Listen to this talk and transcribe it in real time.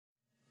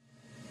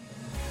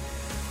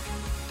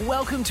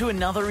Welcome to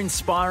another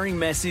inspiring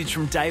message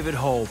from David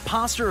Hall,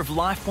 pastor of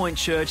Life Point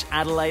Church,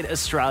 Adelaide,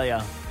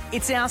 Australia.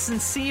 It's our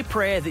sincere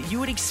prayer that you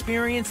would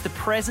experience the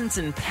presence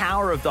and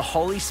power of the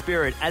Holy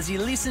Spirit as you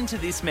listen to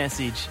this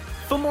message.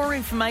 For more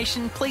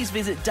information, please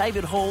visit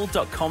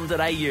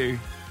davidhall.com.au.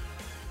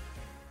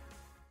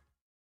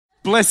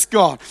 Bless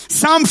God.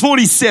 Psalm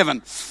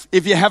 47,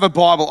 if you have a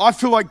Bible. I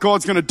feel like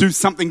God's going to do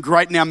something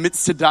great in our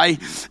midst today.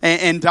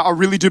 And I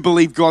really do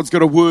believe God's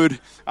got a word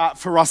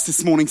for us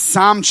this morning.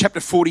 Psalm chapter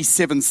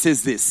 47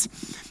 says this.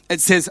 It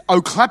says, "Oh,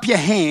 clap your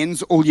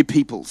hands, all you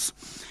peoples.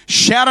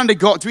 Shout unto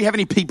God." Do we have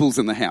any peoples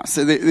in the house?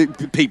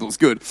 The peoples,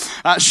 good.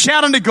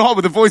 Shout unto God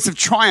with a voice of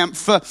triumph,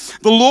 for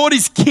the Lord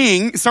is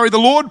king. The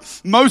Lord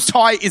Most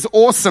High is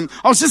awesome.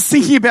 I was just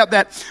thinking about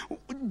that.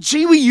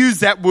 Gee, we use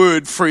that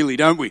word freely,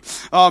 don't we?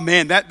 Oh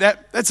man,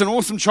 that's an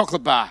awesome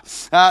chocolate bar.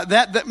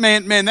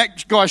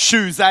 That guy's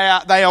shoes, they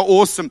are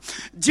awesome.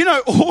 Do you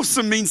know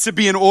awesome means to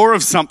be in awe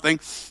of something?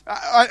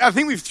 I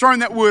think we've thrown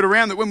that word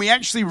around that when we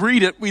actually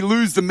read it, we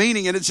lose the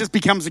meaning and it just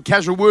becomes a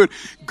casual word.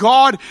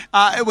 God,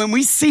 when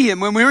we see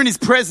Him, when we're in His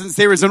presence,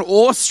 there is an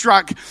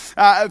awestruck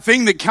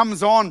thing that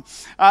comes on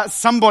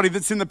somebody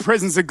that's in the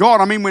presence of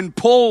God. I mean, when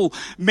Paul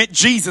met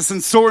Jesus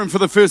and saw Him for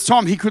the first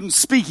time, he couldn't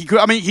speak. He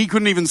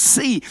couldn't even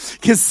see,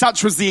 because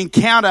such was the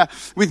encounter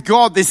with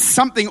God. There's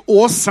something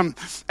awesome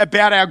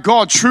about our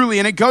God, truly.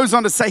 And it goes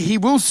on to say, He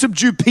will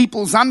subdue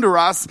peoples under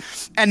us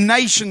and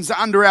nations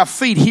under our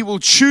feet. He will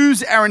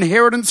choose our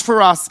inheritance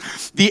for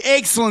us, the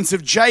excellence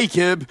of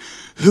Jacob,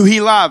 who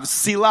He loves.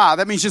 Selah.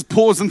 That means just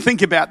pause and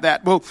think about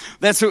that. Well,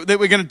 that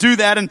we're going to do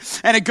that. And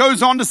it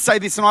goes on to say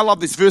this, and I love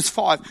this, verse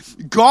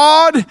 5.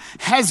 God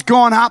has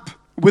gone up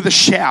with a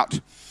shout,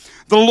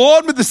 the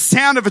Lord with the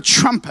sound of a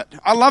trumpet.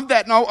 I love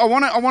that. And I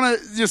want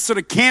to just sort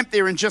of camp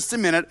there in just a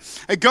minute.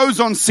 It goes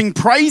on, sing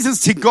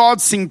praises to God,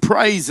 sing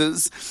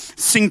praises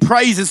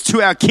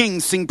to our King,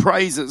 sing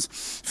praises.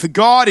 For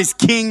God is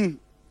King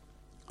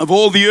of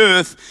all the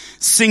earth,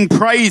 sing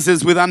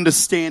praises with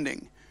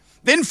understanding.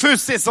 Then 1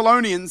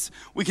 Thessalonians,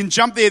 we can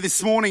jump there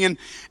this morning,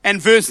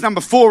 and verse number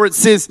 4, it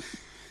says,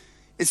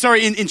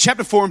 in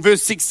chapter 4 and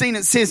verse 16,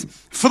 it says,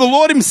 "For the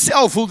Lord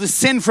Himself will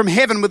descend from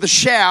heaven with a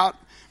shout,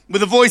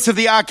 with the voice of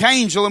the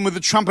archangel and with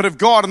the trumpet of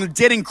God, and the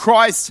dead in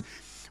Christ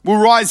will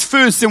rise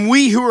first, and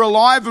we who are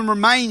alive and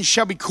remain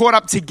shall be caught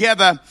up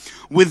together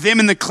with them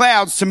in the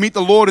clouds to meet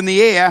the Lord in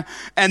the air,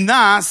 and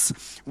thus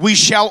we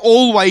shall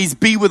always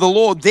be with the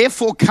Lord.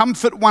 Therefore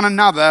comfort one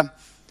another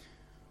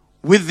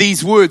with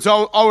these words."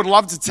 I would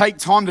love to take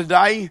time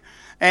today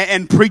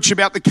and preach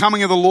about the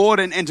coming of the Lord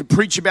and to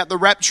preach about the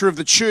rapture of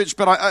the church,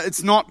 but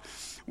it's not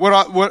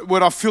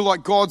what I feel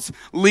like God's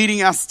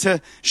leading us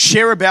to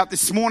share about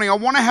this morning. I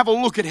want to have a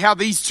look at how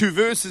these two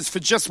verses, for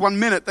just 1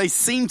 minute, they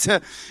seem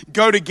to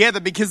go together,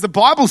 because the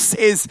Bible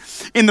says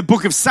in the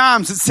book of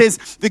Psalms, it says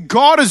that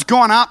God has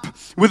gone up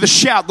with a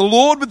shout, the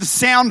Lord with the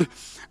sound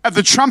of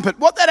the trumpet.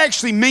 What that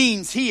actually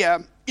means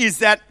here is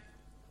that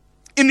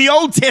in the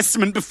Old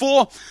Testament,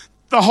 before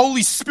the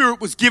Holy Spirit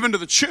was given to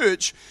the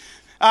church,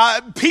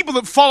 people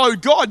that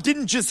followed God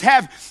didn't just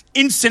have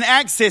instant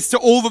access to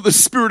all that the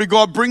Spirit of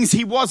God brings.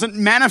 He wasn't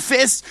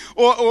manifest,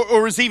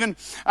 or as even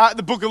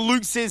the book of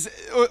Luke says,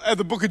 or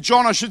the book of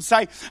John, I should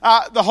say,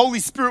 the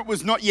Holy Spirit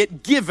was not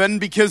yet given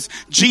because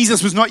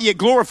Jesus was not yet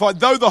glorified.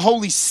 Though the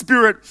Holy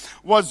Spirit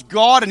was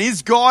God and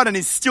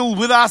is still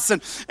with us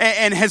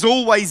and has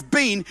always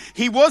been,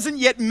 He wasn't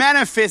yet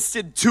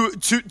manifested to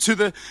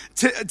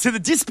the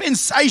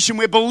dispensation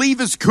where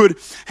believers could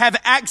have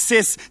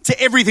access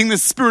to everything the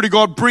Spirit of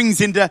God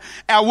brings into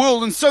our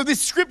world. And so this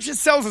scripture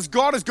tells us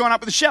God has gone up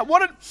with a shout.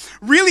 What it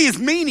really is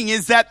meaning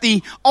is that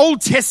the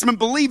Old Testament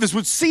believers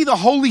would see the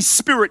Holy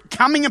Spirit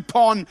coming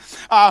upon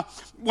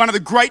one of the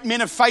great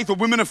men of faith or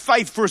women of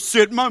faith for a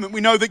certain moment.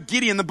 We know that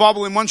Gideon, the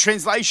Bible in one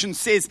translation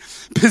says,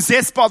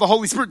 possessed by the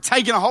Holy Spirit,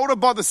 taken a hold of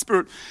by the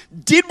Spirit,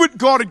 did what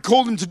God had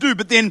called him to do,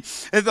 but then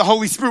the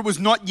Holy Spirit was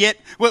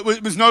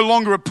was no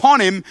longer upon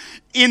him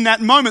in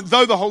that moment.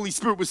 Though the Holy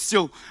Spirit was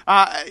still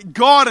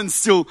God and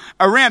still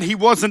around, He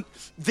wasn't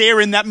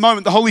there in that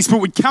moment. The Holy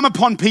Spirit would come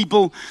upon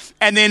people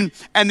and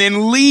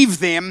then leave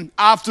them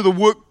after the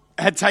work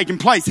had taken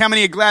place. How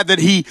many are glad that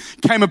He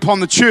came upon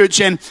the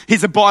church and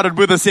He's abided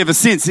with us ever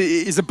since?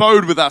 He's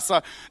abode with us.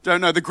 I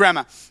don't know the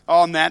grammar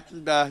on that.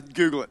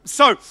 Google it.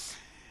 So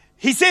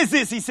He says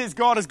this. He says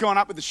God has gone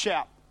up with a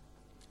shout.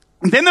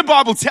 And then the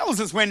Bible tells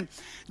us when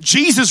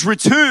Jesus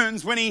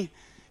returns, when He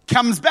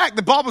comes back,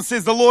 the Bible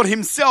says the Lord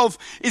Himself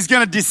is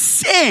going to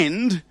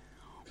descend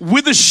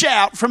with a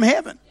shout from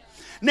heaven.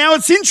 Now,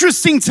 it's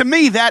interesting to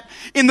me that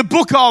in the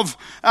book of,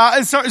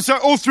 so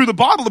all through the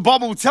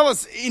Bible will tell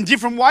us in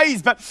different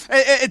ways, but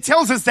it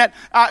tells us that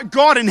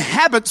God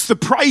inhabits the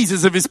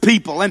praises of His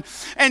people. And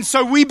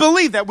so we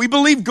believe that. We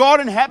believe God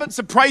inhabits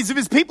the praise of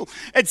His people.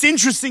 It's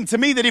interesting to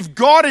me that if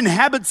God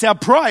inhabits our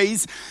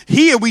praise,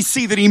 here we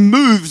see that He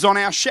moves on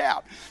our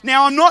shout.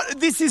 Now,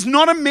 this is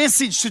not a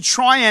message to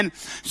try and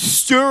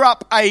stir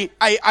up a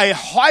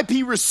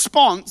hypey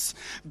response,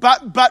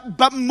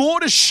 but more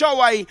to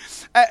show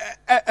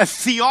a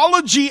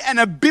theology and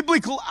a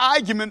biblical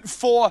argument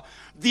for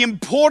the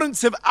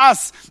importance of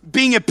us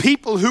being a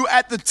people who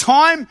at the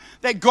time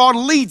that God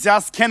leads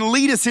us can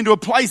lead us into a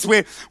place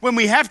where when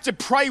we have to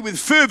pray with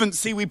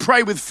fervency, we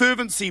pray with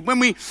fervency.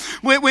 When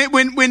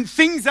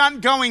things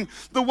aren't going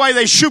the way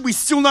they should, we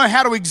still know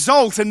how to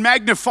exalt and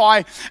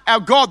magnify our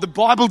God. The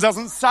Bible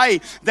doesn't say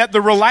that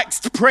the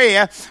relaxed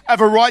prayer of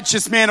a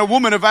righteous man or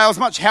woman avails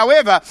much.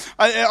 However,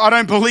 I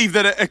don't believe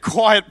that a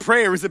quiet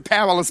prayer is a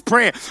powerless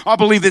prayer. I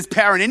believe there's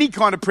power in any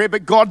kind of prayer,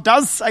 but God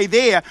does say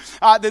there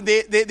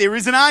that there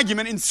is an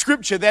argument in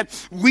Scripture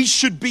that we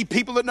should be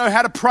people that know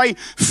how to pray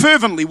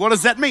fervently. What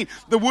does that mean?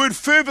 The word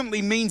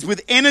fervently means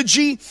with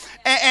energy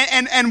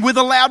and with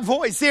a loud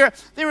voice. There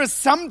are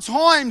some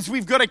times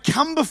we've got to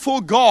come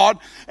before God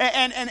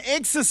and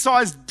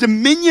exercise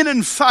dominion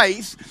and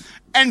faith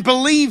and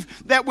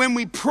believe that when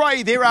we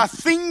pray, there are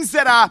things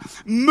that are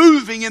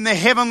moving in the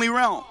heavenly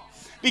realm.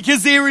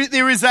 Because there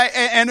is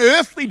an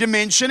earthly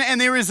dimension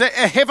and there is a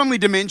heavenly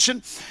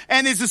dimension,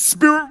 and there's a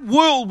spirit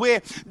world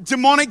where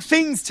demonic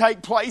things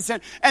take place.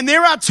 And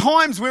there are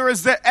times where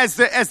as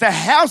the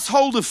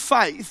household of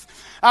faith,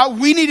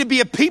 we need to be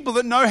a people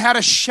that know how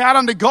to shout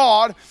unto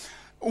God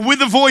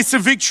with a voice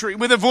of victory,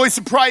 with a voice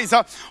of praise.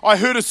 I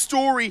heard a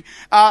story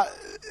a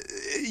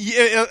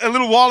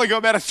little while ago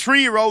about a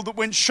 3-year-old that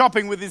went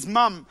shopping with his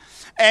mum.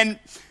 And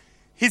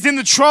he's in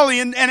the trolley,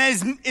 and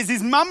as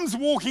his mum's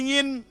walking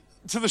in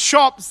to the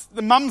shops,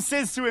 the mum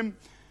says to him,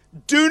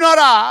 "Do not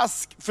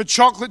ask for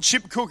chocolate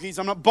chip cookies.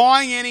 I'm not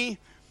buying any.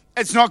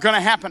 It's not going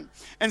to happen."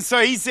 And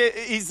so he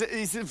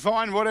said,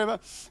 "Fine, whatever."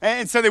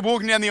 And so they're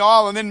walking down the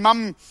aisle, and then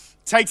mum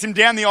takes him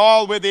down the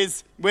aisle where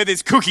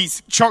there's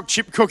cookies, choc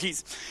chip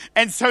cookies.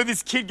 And so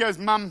this kid goes,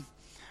 "Mum,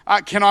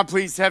 can I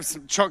please have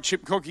some choc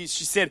chip cookies?"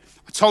 She said,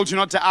 "I told you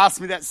not to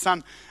ask me that,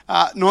 son.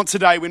 Not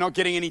today. We're not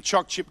getting any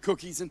choc chip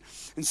cookies."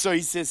 And so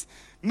he says,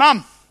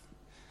 "Mum,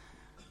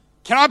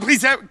 can I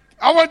please have..."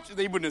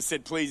 He wouldn't have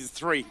said please, it's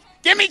 3.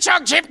 "Give me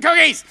choc chip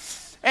cookies."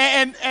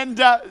 And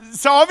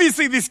so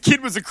obviously this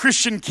kid was a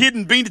Christian kid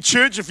and been to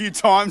church a few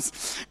times.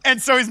 And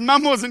so his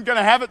mum wasn't going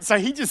to have it. So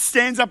he just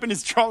stands up in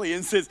his trolley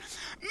and says,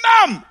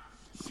 "Mum,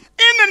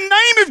 in the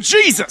name of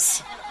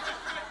Jesus,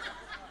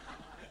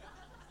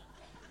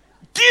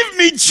 give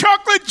me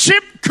chocolate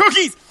chip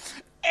cookies."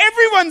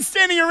 Everyone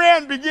standing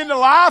around began to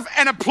laugh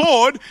and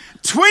applaud.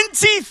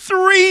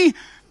 23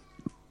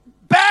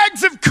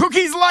 bags of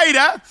cookies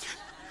later,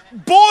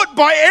 bought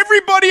by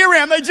everybody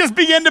around. They just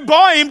began to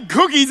buy him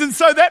cookies. And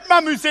so that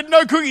mum who said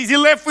no cookies, he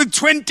left with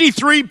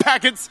 23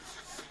 packets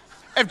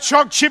of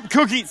choc chip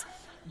cookies.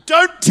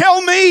 Don't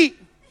tell me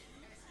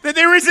that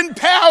there isn't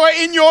power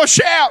in your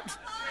shout.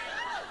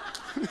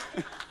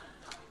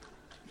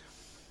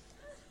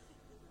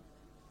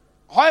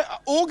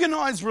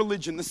 Organized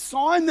religion, the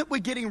sign that we're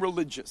getting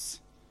religious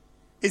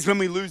is when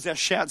we lose our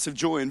shouts of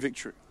joy and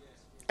victory.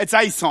 It's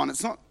a sign.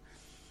 It's not.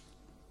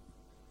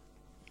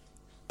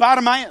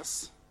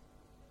 Bartimaeus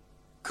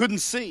couldn't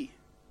see.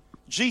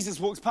 Jesus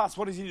walks past.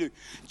 What does he do?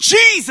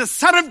 "Jesus,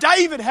 Son of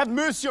David, have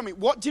mercy on me."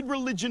 What did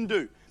religion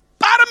do?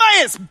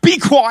 Bartimaeus, be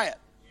quiet.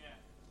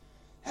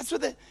 That's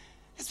what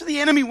the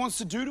enemy wants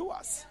to do to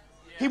us.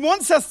 He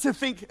wants us to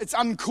think it's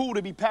uncool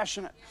to be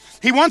passionate.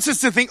 He wants us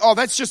to think, oh,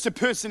 that's just a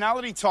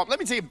personality type. Let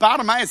me tell you,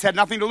 Bartimaeus had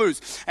nothing to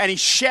lose. And he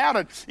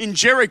shouted in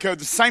Jericho,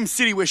 the same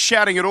city where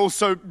shouting had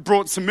also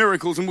brought some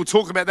miracles. And we'll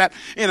talk about that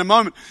in a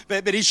moment.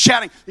 But he's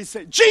shouting. He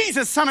said,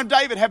 "Jesus, Son of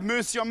David, have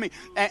mercy on me."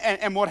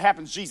 And what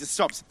happens? Jesus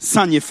stops.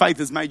 "Son, your faith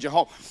has made you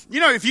whole."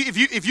 You know, if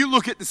you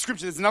look at the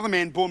scripture, there's another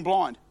man born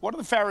blind. What do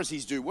the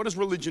Pharisees do? What does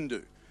religion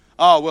do?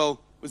 Oh, well,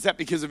 was that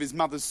because of his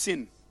mother's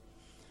sin?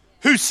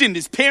 Who sinned?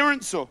 His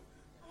parents or...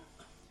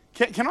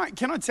 Can I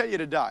tell you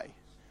today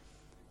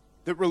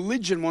that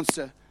religion wants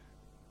to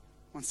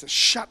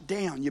shut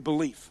down your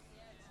belief?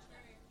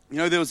 You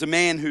know, there was a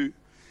man who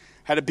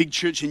had a big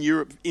church in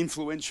Europe,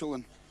 influential,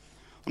 and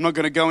I'm not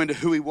going to go into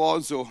who he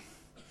was or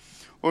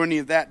any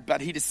of that,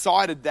 but he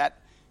decided that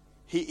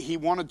he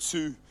wanted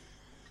to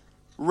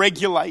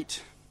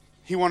regulate.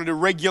 He wanted to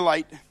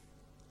regulate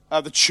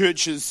the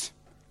church's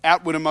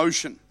outward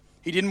emotion.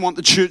 He didn't want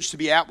the church to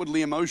be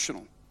outwardly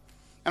emotional.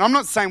 And I'm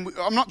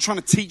not trying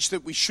to teach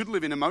that we should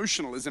live in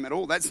emotionalism at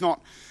all. That's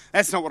not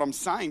what I'm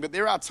saying. But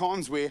there are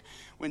times where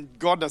when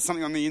God does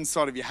something on the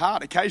inside of your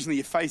heart, occasionally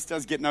your face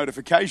does get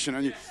notification,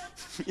 and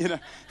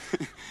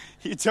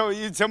you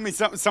tell me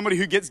somebody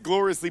who gets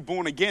gloriously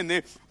born again,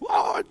 they're,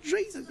 "Oh,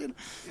 Jesus!"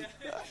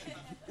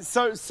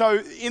 So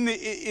in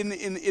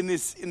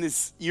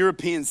this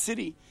European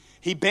city,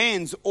 he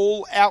bans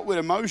all outward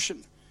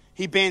emotion.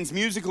 He bans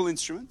musical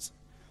instruments,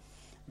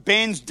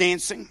 bans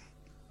dancing.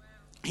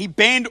 He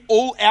banned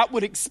all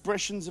outward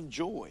expressions of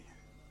joy.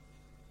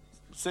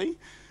 See?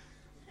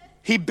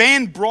 He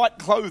banned bright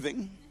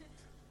clothing.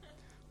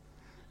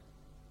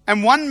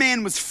 And one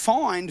man was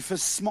fined for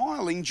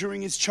smiling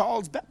during his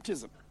child's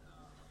baptism.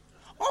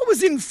 I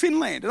was in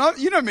Finland. And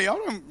you know me,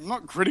 I'm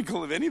not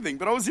critical of anything,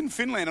 but I was in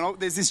Finland. And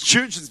there's this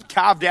church that's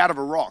carved out of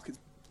a rock. It's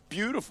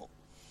beautiful.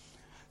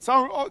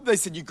 So they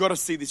said, you've got to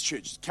see this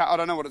church. I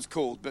don't know what it's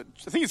called, but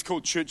I think it's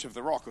called Church of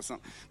the Rock or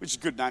something, which is a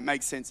good name,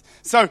 makes sense.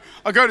 So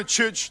I go to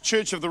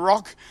Church of the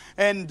Rock,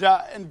 and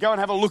go and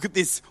have a look at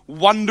this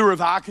wonder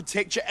of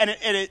architecture, and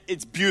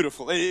it's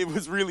beautiful. It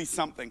was really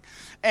something.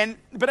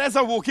 But as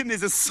I walk in,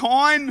 there's a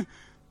sign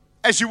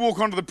as you walk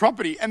onto the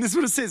property, and this is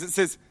what it says. It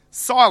says,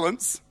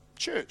 Silence,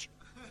 Church.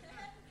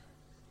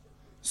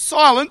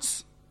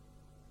 Silence,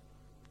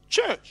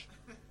 Church.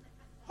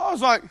 I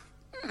was like,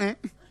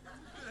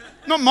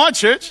 not my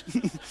church.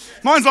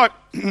 Mine's like,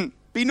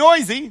 be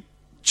noisy,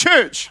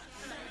 church.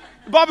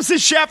 The Bible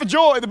says shout for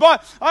joy.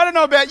 I don't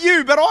know about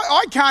you, but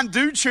I can't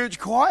do church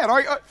quiet.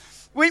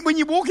 When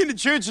you walk into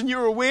church and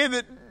you're aware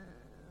that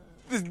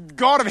the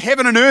God of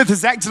heaven and earth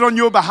has acted on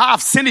your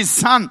behalf, sent his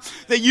son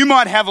that you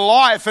might have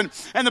life. And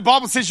the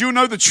Bible says you'll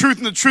know the truth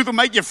and the truth will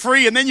make you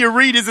free. And then you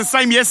read is the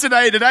same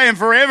yesterday, today and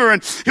forever.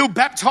 And he'll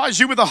baptize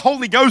you with the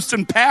Holy Ghost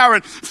and power.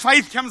 And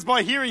faith comes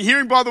by hearing,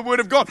 hearing by the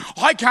word of God.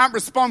 I can't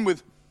respond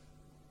with...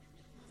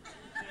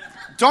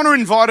 Donna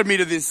invited me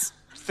to this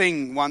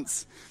thing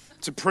once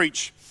to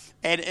preach,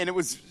 and it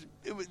was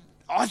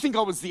I think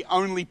I was the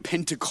only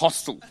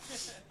Pentecostal,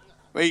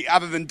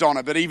 other than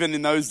Donna, but even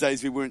in those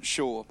days we weren't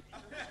sure.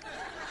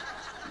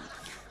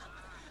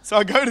 So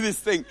I go to this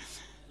thing,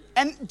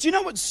 and do you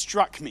know what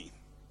struck me?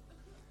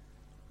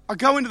 I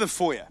go into the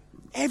foyer.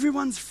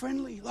 Everyone's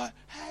friendly, like,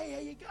 hey, how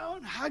you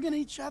going? Hugging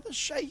each other,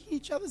 shaking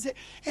each other's hand.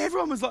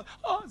 Everyone was like,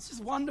 oh, it's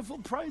just wonderful,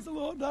 praise the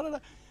Lord, da da da.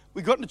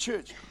 We got into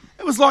church.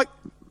 It was like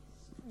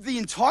the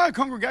entire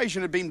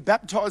congregation had been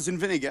baptized in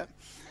vinegar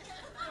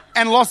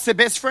and lost their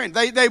best friend.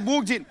 They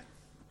walked in.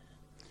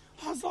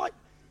 I was like,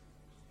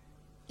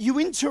 you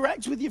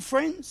interact with your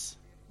friends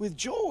with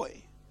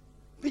joy,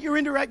 but your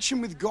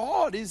interaction with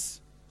God is...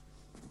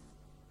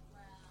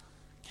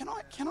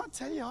 Can I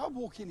tell you, I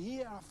walk in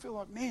here and I feel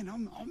like, man,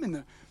 I'm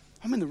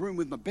in the room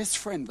with my best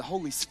friend, the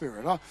Holy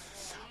Spirit.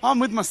 I'm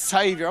with my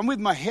Savior. I'm with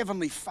my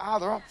Heavenly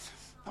Father.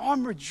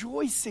 I'm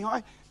rejoicing.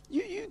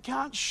 You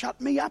can't shut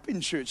me up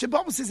in church. The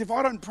Bible says if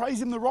I don't praise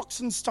him, the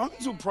rocks and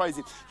stones will praise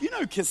him. You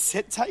know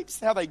cassette tapes,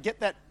 how they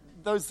get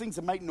those things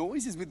that make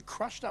noises with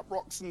crushed up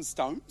rocks and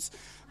stones?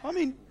 I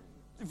mean,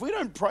 if we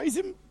don't praise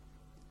him,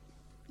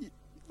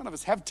 none of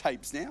us have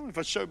tapes now. If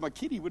I showed my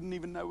kid, he wouldn't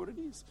even know what it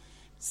is.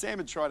 Sam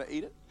would try to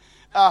eat it.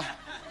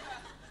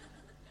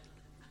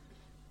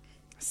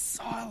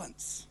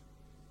 Silence,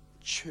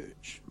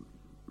 church.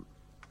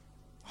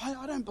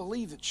 I don't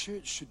believe that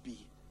church should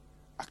be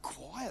a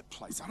quiet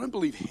place. I don't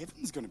believe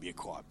heaven's going to be a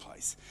quiet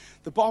place.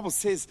 The Bible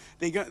says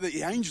the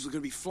angels are going to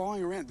be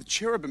flying around, the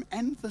cherubim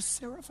and the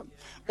seraphim.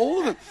 All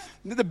of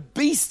them. The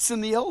beasts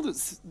and the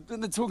elders.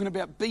 When they're talking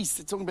about beasts,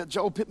 they're talking about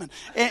Joel Pittman.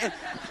 And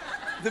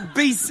the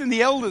beasts and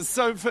the elders.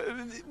 So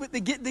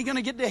they're going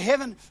to get to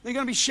heaven. They're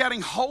going to be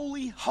shouting,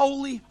 holy,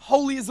 holy,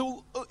 holy is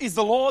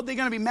the Lord. They're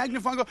going to be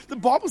magnifying God. The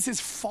Bible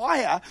says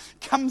fire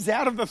comes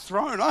out of the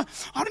throne. I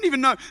don't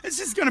even know. It's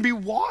just going to be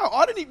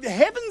wild.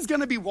 Heaven's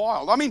going to be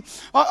wild. I mean,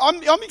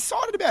 I'm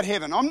excited about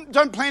heaven. I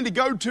don't plan to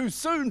go too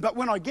soon, but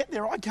when I get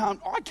there, I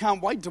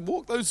can't wait to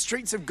walk those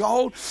streets of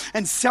gold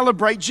and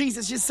celebrate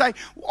Jesus. Just say,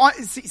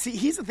 see,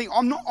 here's the thing.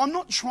 I'm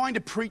not trying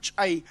to preach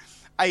a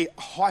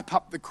hype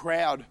up the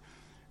crowd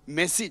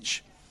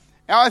message.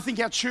 Now, I think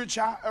our church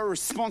are a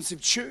responsive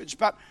church,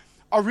 but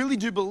I really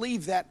do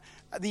believe that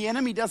the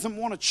enemy doesn't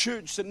want a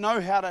church that know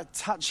how to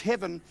touch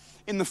heaven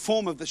in the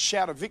form of the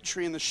shout of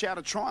victory and the shout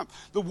of triumph.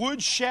 The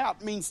word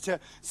shout means to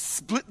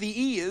split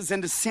the ears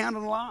and to sound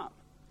an alarm.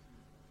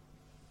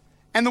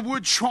 And the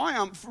word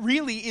triumph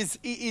really is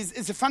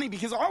funny,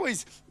 because I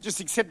always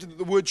just accepted that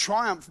the word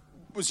triumph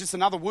was just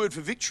another word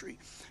for victory.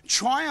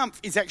 Triumph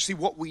is actually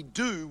what we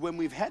do when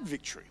we've had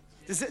victory.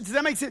 Does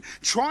that make sense?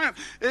 Triumph,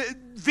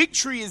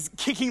 victory is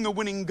kicking the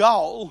winning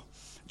goal.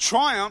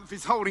 Triumph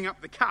is holding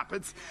up the cup.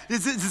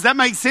 Does that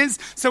make sense?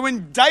 So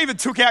when David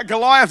took out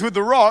Goliath with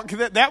the rock,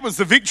 that was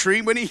the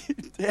victory. When he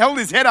held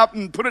his head up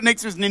and put it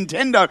next to his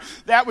Nintendo,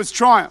 that was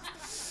triumph.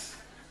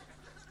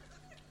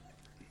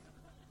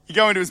 You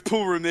go into his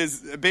pool room,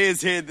 there's a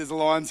bear's head, there's a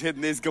lion's head,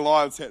 and there's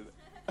Goliath's head.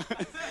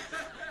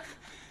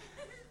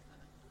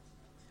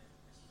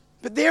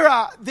 But there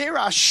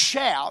are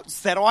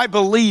shouts that I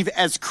believe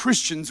as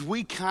Christians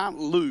we can't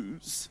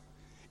lose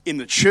in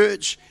the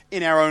church,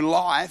 in our own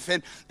life.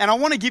 And I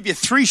want to give you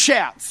 3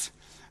 shouts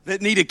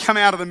that need to come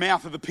out of the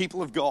mouth of the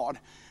people of God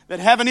that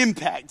have an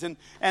impact and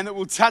that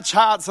will touch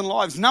hearts and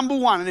lives. Number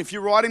 1, and if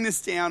you're writing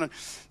this down,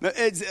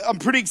 I'm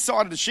pretty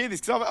excited to share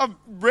this because I've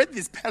read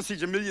this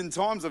passage a million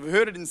times. I've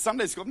heard it in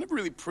Sunday school. I've never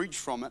really preached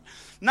from it.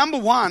 Number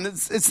 1,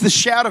 it's the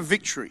shout of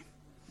victory.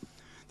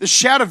 The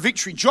shout of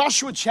victory.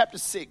 Joshua chapter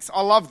 6.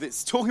 I love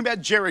this. Talking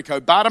about Jericho.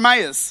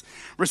 Bartimaeus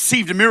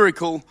received a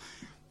miracle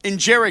in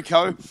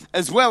Jericho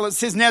as well. It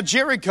says, now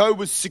Jericho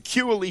was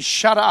securely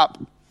shut up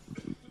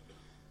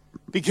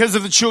because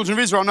of the children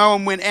of Israel. No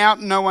one went out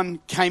and no one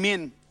came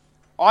in.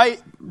 I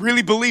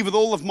really believe with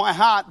all of my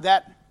heart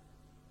that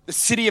the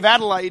city of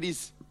Adelaide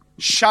is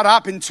shut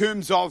up in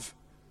terms of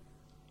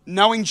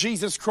knowing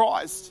Jesus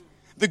Christ.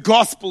 the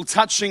gospel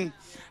touching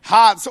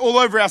hearts all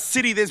over our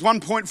city. There's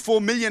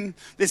 1.4 million.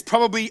 There's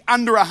probably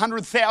under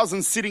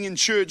 100,000 sitting in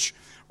church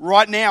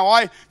right now.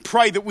 I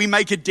pray that we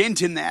make a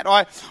dent in that.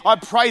 I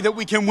pray that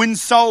we can win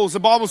souls.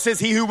 The Bible says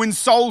he who wins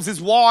souls is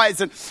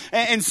wise.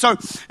 And so,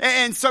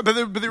 but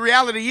the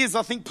reality is,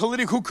 I think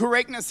political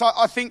correctness,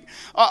 I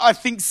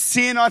think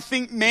sin, I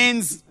think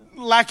man's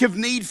lack of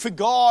need for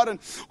God, and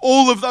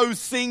all of those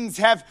things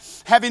have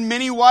in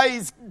many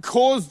ways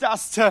caused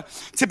us to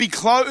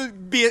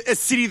be a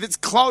city that's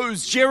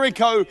closed.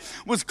 Jericho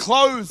was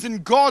closed,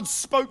 and God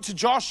spoke to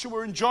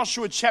Joshua in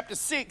Joshua chapter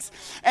 6,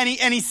 and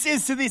he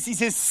says to this, he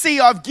says,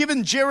 "See, I've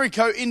given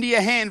Jericho into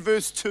your hand,"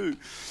 verse 2.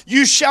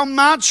 "You shall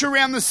march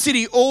around the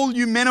city, all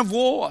you men of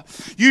war.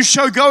 You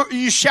shall go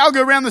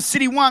around the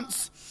city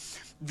once.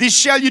 This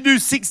shall you do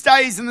 6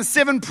 days, and the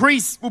 7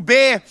 priests will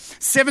bear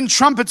 7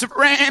 trumpets of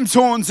ram's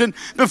horns and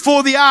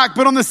before the ark.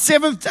 But on the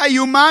 7th day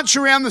you'll march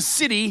around the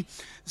city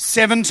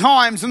 7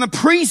 times, and the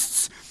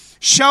priests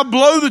shall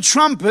blow the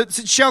trumpets.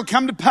 It shall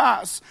come to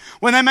pass,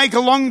 when they make a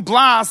long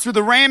blast with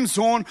the ram's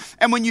horn,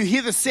 and when you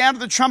hear the sound of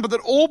the trumpet,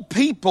 that all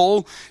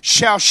people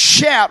shall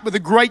shout with a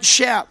great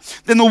shout.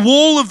 Then the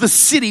wall of the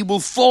city will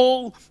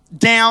fall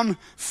down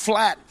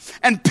flat,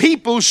 and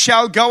people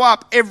shall go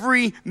up,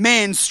 every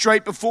man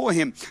straight before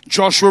him."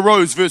 Joshua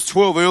rose, verse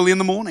 12, early in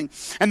the morning,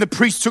 and the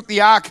priests took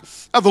the ark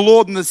of the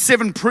Lord, and the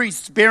 7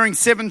 priests bearing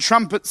 7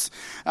 trumpets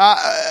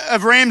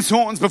of ram's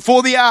horns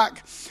before the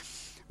ark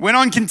went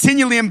on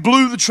continually and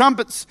blew the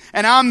trumpets,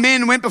 and armed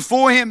men went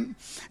before him.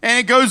 And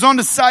it goes on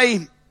to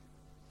say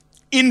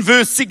in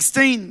verse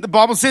 16, the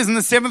Bible says, "In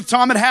the 7th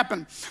time it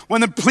happened,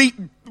 when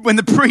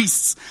the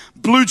priests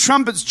blew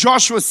trumpets,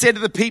 Joshua said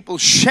to the people,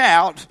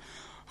 'Shout,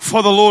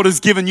 for the Lord has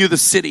given you the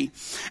city.'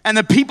 And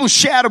the people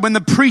shouted when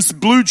the priests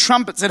blew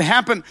trumpets. It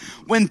happened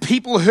when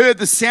people heard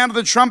the sound of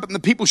the trumpet, and the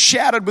people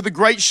shouted with a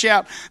great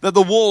shout that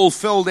the wall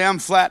fell down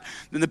flat.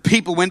 Then the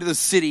people went to the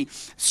city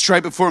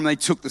straight before them. They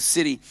took the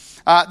city."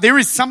 There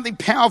is something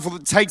powerful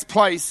that takes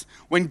place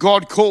when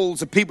God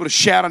calls a people to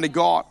shout unto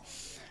God.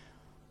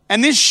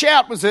 And this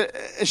shout was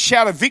a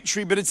shout of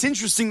victory, but it's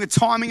interesting the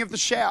timing of the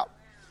shout.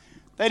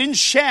 They didn't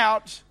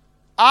shout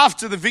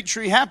after the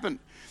victory happened.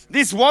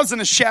 This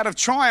wasn't a shout of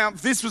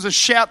triumph. This was a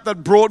shout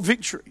that brought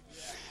victory.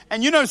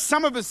 And you know,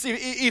 some of us,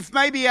 if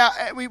maybe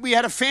we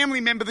had a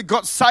family member that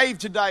got saved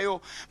today,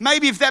 or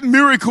maybe if that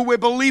miracle we're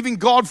believing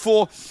God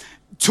for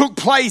took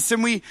place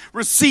and we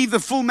received the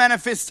full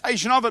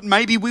manifestation of it,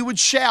 maybe we would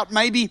shout.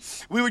 Maybe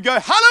we would go,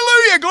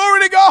 "Hallelujah,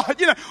 glory to God,"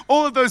 you know,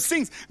 all of those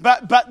things.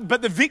 But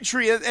the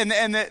victory and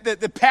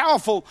the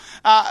powerful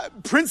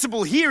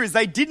principle here is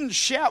they didn't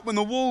shout when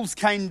the walls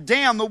came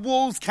down. The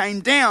walls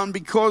came down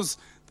because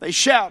they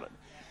shouted.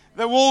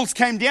 The walls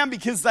came down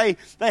because they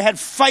had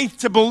faith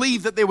to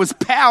believe that there was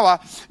power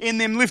in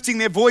them lifting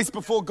their voice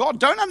before God.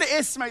 Don't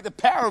underestimate the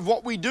power of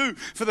what we do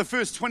for the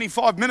first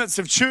 25 minutes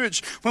of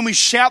church when we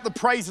shout the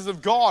praises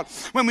of God,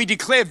 when we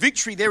declare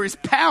victory. There is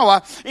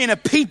power in a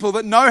people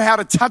that know how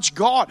to touch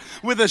God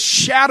with a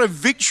shout of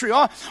victory.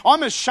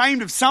 I'm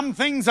ashamed of some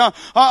things. I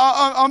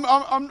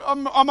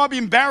might be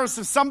embarrassed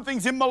of some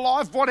things in my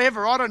life,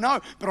 whatever, I don't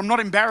know. But I'm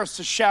not embarrassed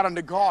to shout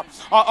unto God.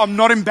 I'm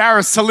not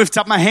embarrassed to lift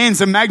up my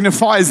hands and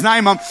magnify His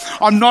name.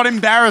 I'm not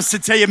embarrassed to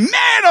tell you, man,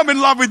 I'm in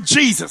love with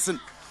Jesus. And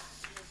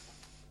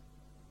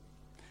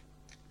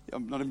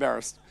I'm not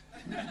embarrassed.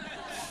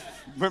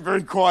 Went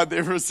very quiet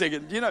there for a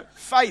second. You know,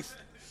 faith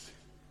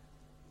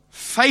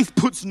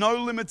puts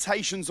no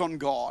limitations on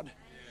God,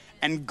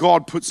 and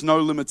God puts no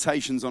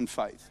limitations on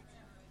faith.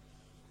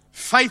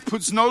 Faith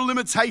puts no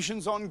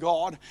limitations on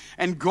God,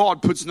 and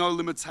God puts no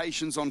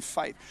limitations on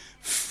faith.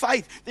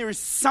 Faith, there is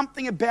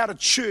something about a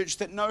church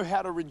that know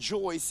how to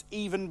rejoice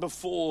even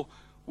before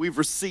we've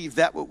received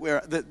that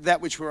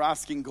which we're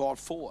asking God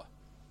for.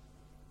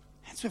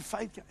 That's where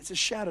faith goes. It's a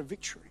shout of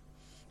victory.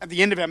 At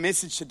the end of our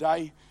message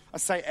today, I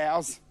say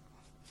ours,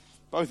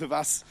 both of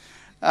us.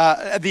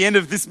 At the end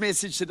of this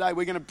message today,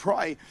 we're going to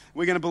pray.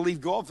 We're going to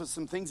believe God for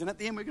some things. And at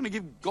the end, we're going to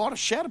give God a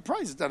shout of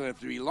praise. It doesn't have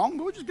to be long,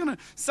 but we're just going to,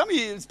 some of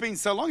you, it's been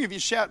so long, if you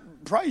shout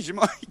praise, you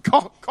might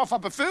cough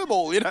up a fur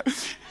ball, you know.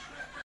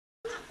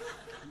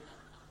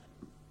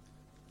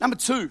 Number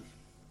 2.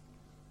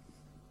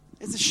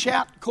 It's a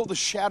shout called the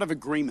shout of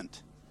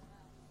agreement.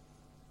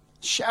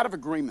 Shout of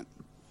agreement.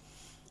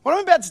 What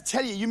I'm about to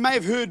tell you, you may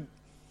have heard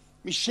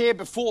me share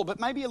before, but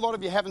maybe a lot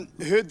of you haven't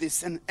heard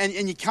this, and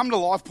you come to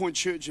Life Point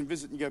Church and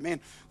visit and you go, man,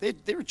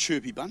 they're a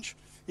chirpy bunch.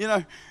 You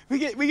know, we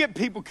get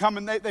people come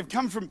and they've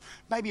come from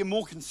maybe a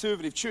more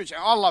conservative church.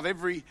 I love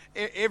every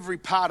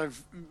part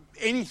of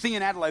anything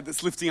in Adelaide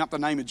that's lifting up the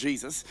name of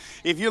Jesus.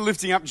 If you're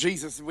lifting up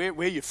Jesus,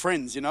 we're your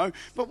friends, you know.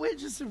 But we're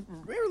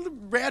a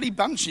rowdy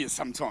bunch here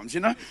sometimes, you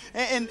know.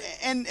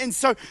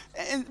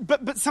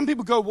 But some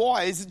people go,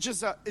 why? Is it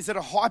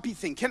a hypey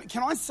thing?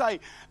 Can I say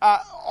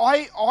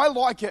I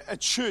like a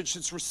church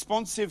that's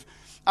responsive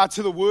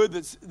to the word,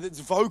 that's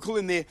vocal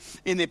in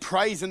their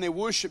praise and their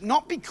worship,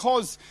 not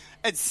because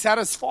it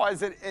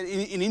satisfies an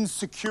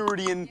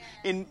insecurity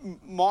in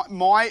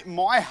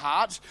my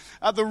heart.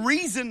 The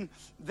reason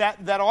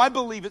that I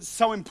believe it's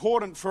so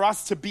important for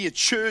us to be a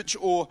church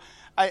or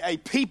a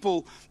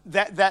people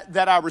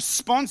that are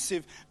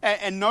responsive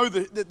and know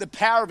the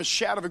power of a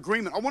shout of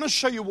agreement. I want to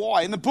show you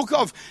why. In the book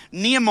of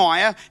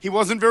Nehemiah, he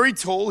wasn't very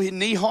tall,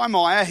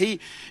 Nehemiah,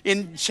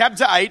 in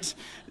chapter 8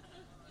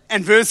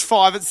 and verse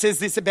 5, it says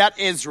this about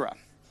Ezra.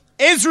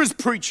 Ezra's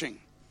preaching.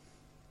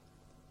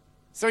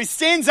 So he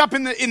stands up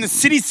in the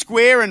city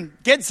square and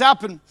gets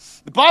up, and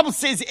the Bible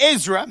says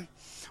Ezra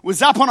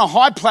was up on a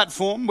high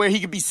platform where he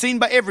could be seen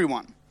by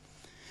everyone.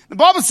 The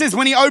Bible says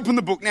when he opened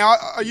the book, now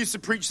I used to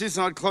preach this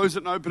and I'd close it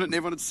and open it and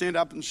everyone would stand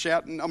up and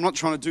shout, and I'm not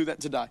trying to do that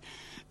today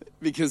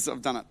because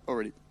I've done it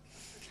already.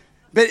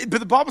 But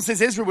the Bible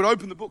says Ezra would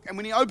open the book, and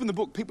when he opened the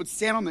book, people would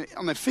stand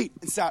on their feet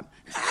and start,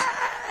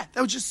 they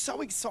were just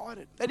so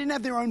excited. They didn't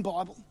have their own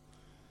Bible.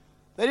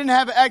 They didn't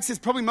have access,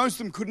 probably most of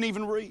them couldn't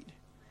even read.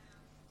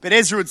 But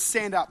Ezra would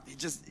stand up,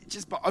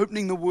 just by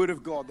opening the word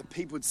of God, the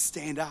people would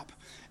stand up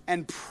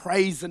and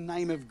praise the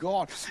name of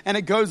God. And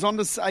it goes on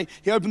to say,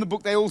 he opened the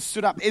book, they all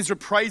stood up. Ezra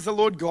praised the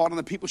Lord God, and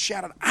the people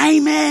shouted,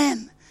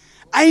 Amen,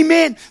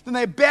 Amen. Then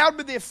they bowed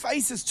with their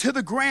faces to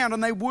the ground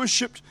and they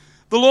worshipped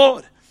the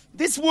Lord.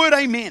 This word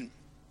amen,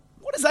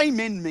 what does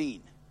amen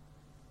mean?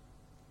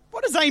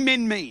 What does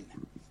amen mean?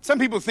 Some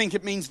people think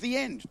it means the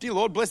end. Dear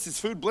Lord, bless this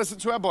food, bless it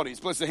to our bodies,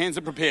 bless the hands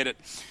that prepared it.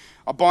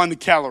 I bind the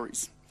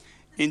calories.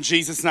 In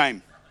Jesus'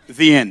 name,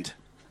 the end.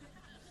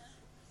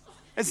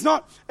 It's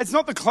not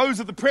the close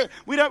of the prayer.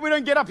 We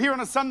don't get up here on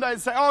a Sunday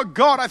and say, oh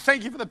God, I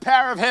thank you for the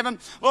power of heaven.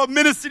 Lord,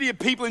 minister to your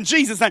people in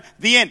Jesus' name.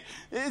 The end.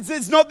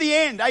 It's not the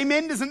end.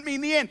 Amen doesn't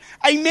mean the end.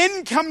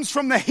 Amen comes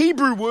from the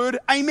Hebrew word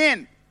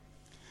amen,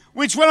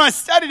 which when I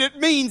studied it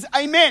means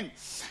amen,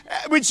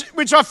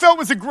 which I felt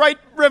was a great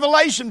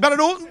revelation. But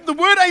the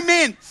word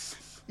amen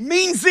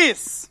means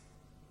this: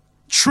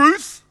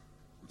 truth,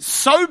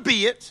 so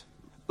be it,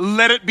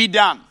 let it be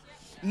done.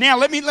 Now,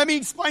 let me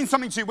explain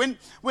something to you.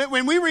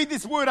 When we read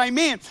this word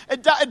amen,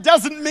 it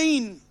doesn't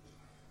mean,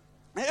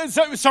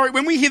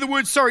 when we hear the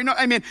word, not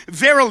amen,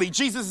 verily,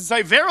 Jesus would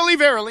say, verily,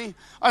 verily.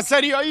 I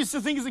say to you, I used to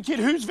think as a kid,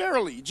 who's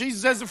verily?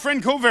 Jesus has a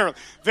friend called Verily.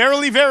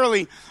 Verily,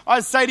 verily, I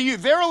say to you.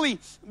 Verily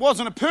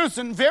wasn't a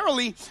person.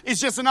 Verily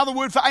is just another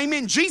word for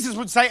amen. Jesus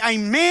would say,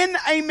 amen,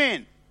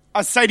 amen.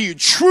 I say to you,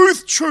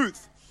 truth,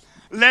 truth.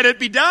 Let it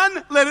be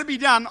done,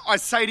 I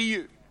say to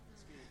you.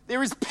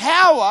 There is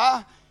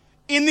power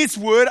in this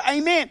word,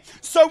 amen.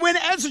 So when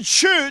as a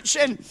church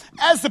and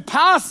as the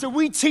pastor,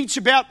 we teach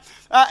about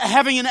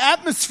having an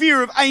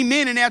atmosphere of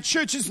amen in our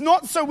church, it's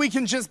not so we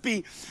can just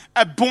be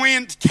a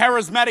buoyant,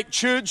 charismatic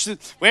church.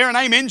 We're an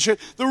amen church.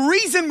 The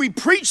reason we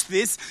preach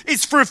this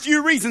is for a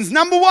few reasons.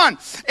 Number one,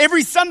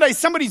 every Sunday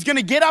somebody's going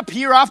to get up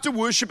here after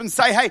worship and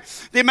say, hey,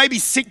 there may be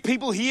sick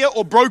people here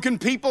or broken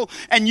people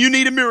and you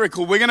need a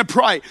miracle. We're going to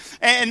pray.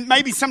 And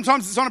maybe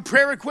sometimes it's on a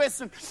prayer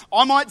request, and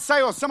I might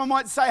say, or someone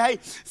might say, hey,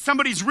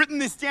 somebody's written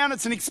this down.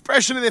 It's an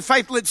expression of their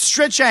faith. Let's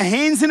stretch our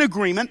hands in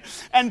agreement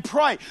and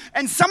pray.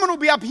 And someone will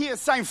be up here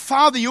saying,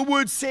 Father, your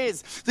word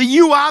says that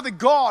you are the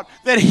God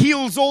that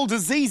heals all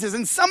diseases.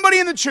 And somebody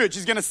in the church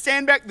is going to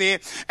stand back there,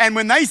 and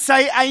when they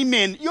say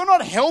amen, you're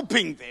not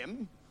helping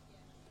them.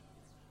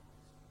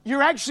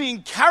 You're actually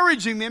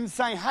encouraging them,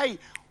 saying, hey,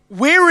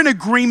 we're in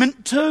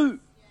agreement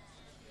too.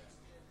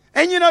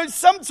 And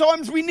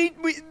sometimes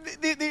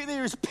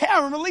there is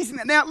power in releasing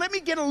that. Now, let me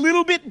get a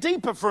little bit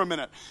deeper for a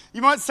minute.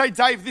 You might say,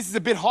 Dave, this is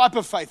a bit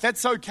hyper faith.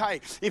 That's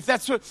okay.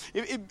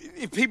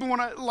 If people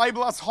want to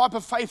label us hyper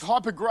faith,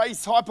 hyper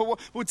grace,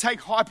 we'll take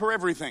hyper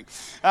everything.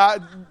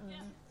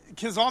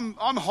 Because I'm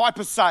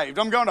hyper saved.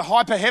 I'm going to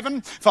hyper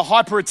heaven for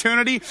hyper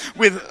eternity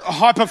with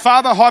hyper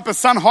Father, hyper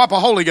Son, hyper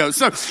Holy Ghost.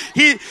 So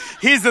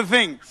here's the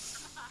thing.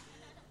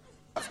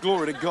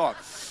 Glory to God.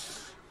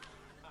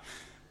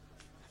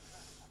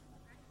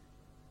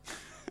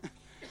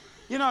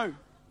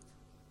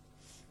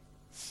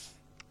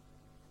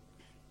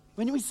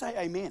 When we say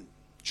amen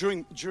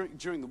during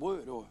the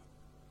word, or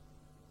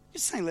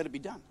just saying let it be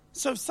done.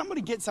 So if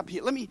somebody gets up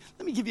here, let me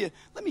give you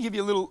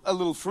a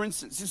little for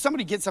instance. If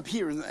somebody gets up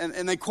here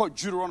and they quote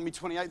Deuteronomy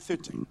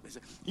 28:13, they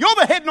say, you're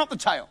the head, not the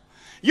tail.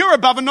 You're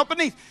above and not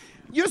beneath.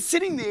 You're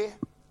sitting there,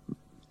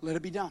 let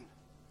it be done.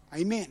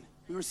 Amen.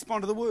 We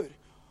respond to the word.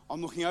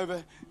 I'm looking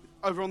over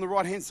on the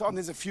right hand side, and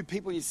there's a few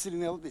people, and you're sitting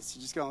there like this.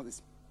 You're just going like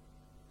this.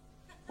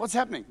 What's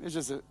happening? There's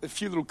just a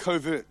few little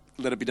covert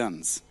let it be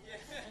dones.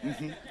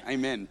 Mm-hmm.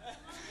 Amen.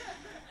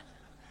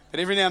 But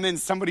every now and then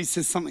somebody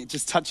says something that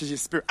just touches your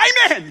spirit.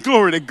 Amen!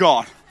 Glory to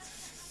God.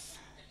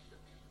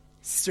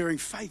 Stirring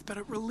faith, but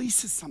it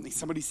releases something.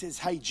 Somebody says,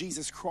 hey,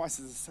 Jesus Christ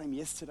is the same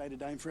yesterday,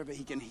 today, and forever.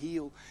 He can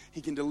heal. He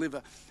can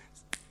deliver.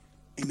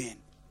 Amen.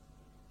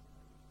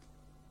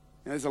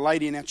 Now, there's a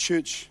lady in our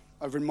church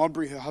over in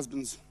Modbury. Her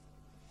husband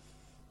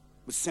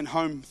was sent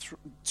home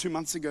 2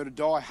 months ago to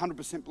die.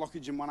 100%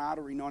 blockage in one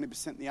artery,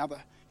 90% in the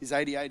other. He's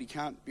 88. He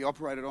can't be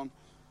operated on.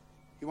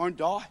 He won't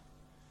die.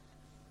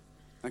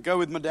 I go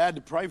with my dad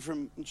to pray for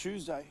him on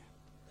Tuesday.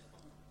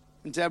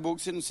 And Dad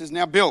walks in and says,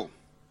 now, Bill,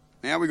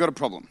 now we've got a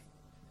problem.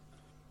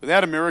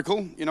 Without a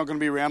miracle, you're not going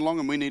to be around long,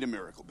 and we need a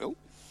miracle, Bill.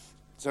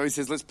 So he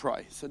says, let's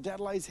pray. So Dad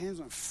lays hands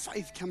on him.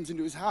 Faith comes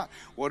into his heart.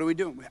 What are we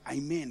doing?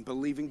 Amen.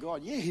 Believe in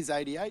God. Yeah, he's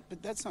 88,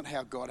 but that's not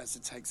how God has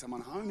to take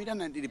someone home. He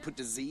doesn't need to put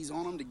disease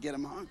on him to get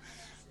him home.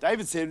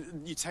 David said,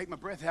 you take my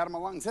breath out of my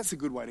lungs. That's a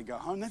good way to go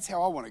home. That's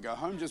how I want to go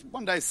home. Just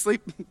one day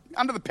sleep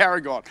under the power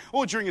of God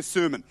or during a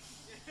sermon.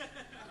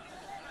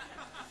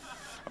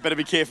 I better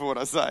be careful what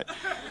I say.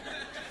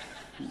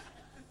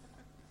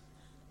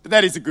 But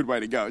that is a good way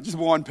to go. Just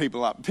wind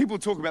people up. People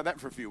talk about that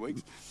for a few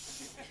weeks.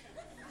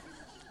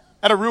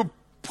 At a real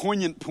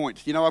poignant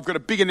point. You know, I've got a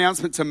big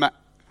announcement to make.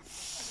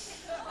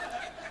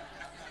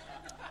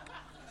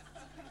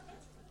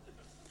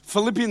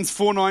 Philippians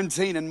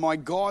 4:19, and my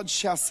God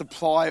shall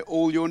supply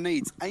all your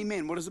needs.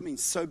 Amen. What does it mean?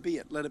 So be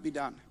it. Let it be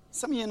done.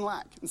 Some of you in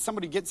lack. And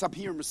somebody gets up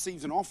here and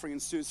receives an offering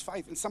and stirs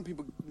faith. And some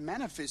people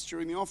manifest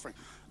during the offering.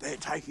 They're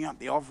taking up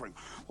the offering.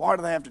 Why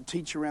do they have to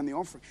teach around the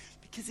offering?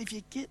 Because if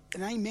you get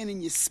an amen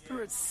in your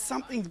spirit,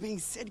 something being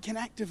said can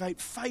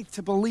activate faith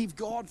to believe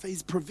God for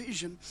his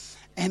provision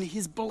and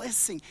his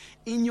blessing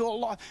in your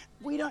life.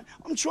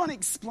 I'm trying to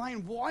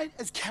explain why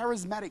as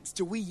charismatics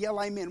do we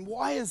yell amen?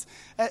 Why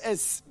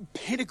as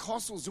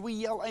Pentecostals do we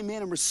yell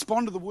amen and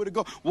respond to the word of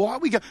God? Why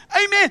we go,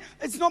 amen?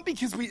 It's not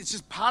because it's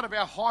just part of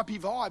our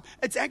hypey vibe.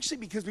 It's actually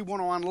because we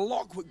want to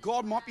unlock what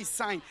God might be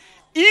saying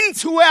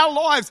into our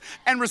lives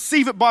and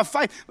receive it by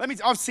faith.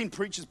 I've seen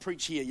preachers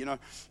preach here, you know.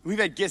 We've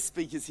had guest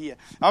speakers here.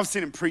 I've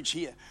seen them preach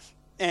here.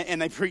 And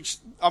they preach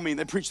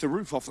the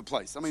roof off the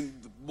place. The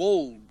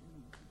wall,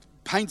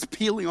 paint's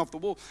peeling off the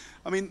wall.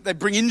 They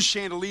bring in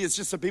chandeliers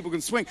just so people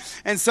can swing.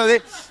 And so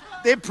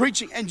they're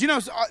preaching. And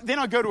then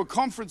I go to a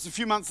conference a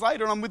few months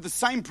later and I'm with the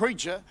same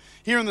preacher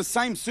hearing the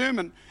same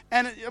sermon.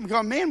 And I'm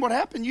going, man, what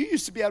happened? You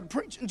used to be able to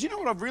preach. And do you know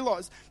what I've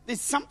realized?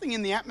 There's something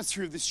in the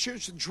atmosphere of this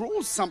church that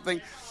draws something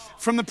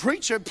from the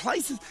preacher,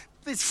 places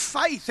there's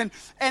faith. And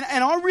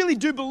I really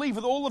do believe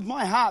with all of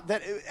my heart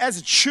that as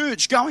a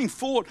church going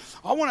forward,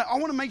 I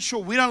want to make sure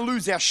we don't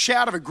lose our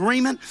shout of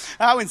agreement.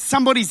 When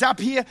somebody's up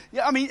here,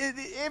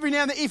 every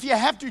now and then, if you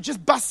have to,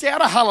 just bust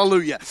out a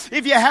hallelujah.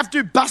 If you have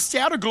to, bust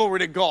out a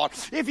glory to God.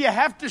 If you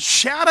have to,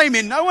 shout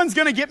amen. No one's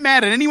going to get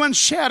mad at anyone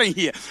shouting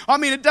here.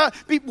 It does.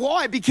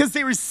 Why? Because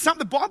there is something,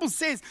 the Bible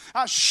says,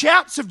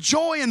 shouts of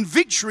joy and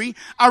victory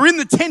are in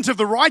the tent of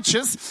the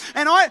righteous.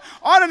 And I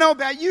don't know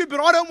about you, but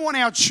I don't want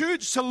our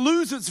church to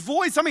lose its voice.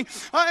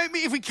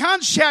 If we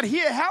can't shout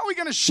here, how are we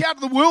going to shout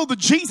to the world that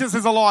Jesus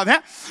is alive?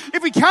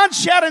 If we can't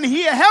shout in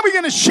here, how are we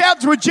going to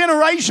shout to a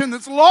generation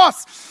that's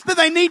lost, that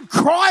they need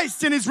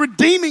Christ and his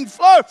redeeming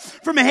flow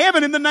from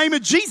heaven in the name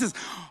of Jesus?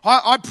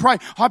 I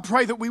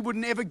pray that we would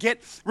never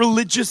get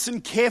religious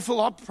and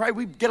careful. I pray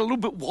we get a little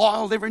bit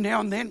wild every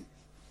now and then.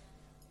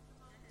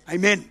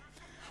 Amen.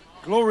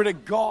 Glory to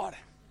God.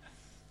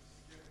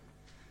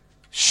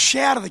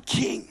 Shout of the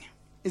King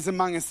is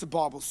among us, the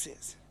Bible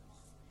says.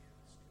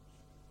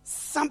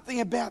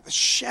 Something about the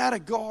shout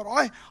of God.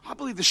 I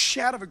believe the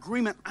shout of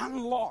agreement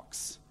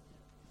unlocks.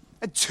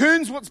 It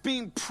turns what's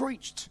being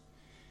preached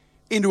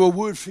into a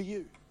word for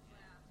you.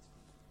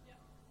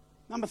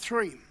 Number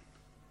 3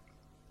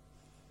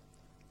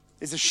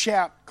 is a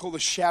shout called the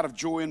shout of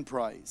joy and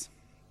praise.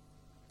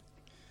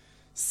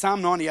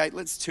 Psalm 98,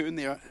 let's turn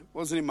there. It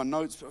wasn't in my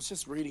notes, but I was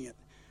just reading it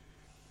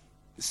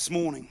this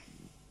morning.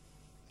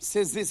 It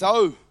says this,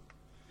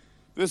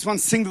 verse 1,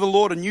 sing to the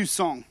Lord a new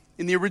song.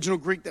 In the original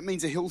Greek, that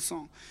means a hill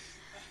song.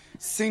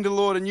 Sing to the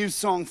Lord a new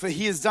song, for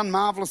he has done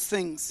marvelous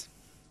things.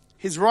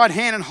 His right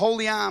hand and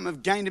holy arm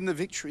have gained him the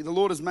victory. The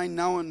Lord has made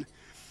known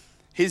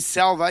his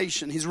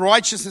salvation. His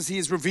righteousness he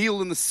has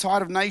revealed in the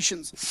sight of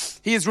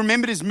nations. He has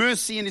remembered his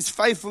mercy and his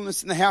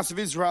faithfulness in the house of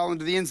Israel, and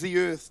to the ends of the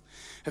earth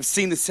have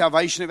seen the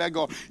salvation of our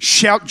God.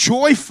 Shout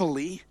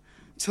joyfully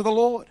to the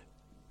Lord,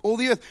 all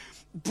the earth.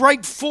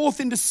 Break forth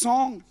into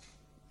song.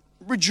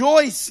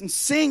 Rejoice and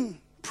sing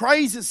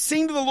praises.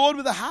 Sing to the Lord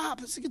with a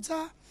harp. It's a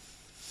guitar.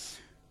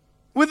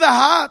 With the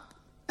harp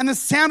and the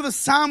sound of the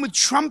psalm, with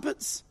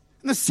trumpets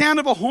and the sound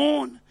of a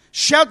horn.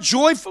 Shout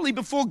joyfully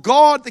before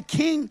God, the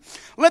King.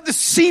 Let the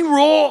sea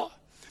roar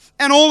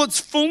and all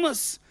its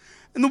fullness,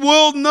 and the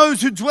world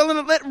knows who dwell in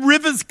it. Let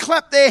rivers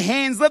clap their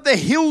hands. Let the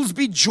hills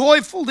be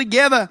joyful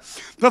together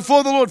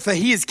before the Lord. For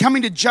he is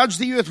coming to judge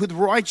the earth with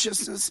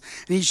righteousness,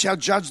 and he shall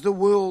judge the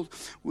world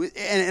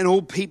and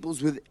all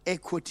peoples with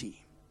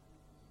equity.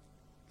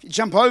 If you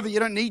jump over,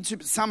 you don't need to,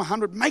 but Psalm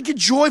 100, make a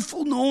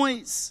joyful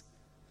noise.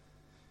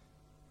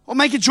 Or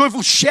make a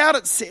joyful shout,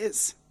 it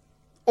says.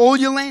 All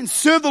your land,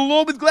 serve the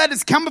Lord with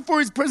gladness. Come before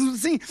his presence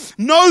with singing.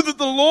 Know that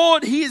the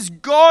Lord, he is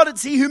God.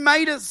 It's he who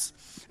made us,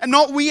 and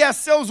not we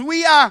ourselves.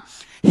 We are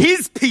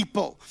his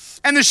people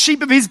and the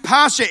sheep of his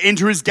pasture.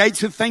 Enter his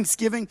gates with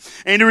thanksgiving.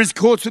 Enter his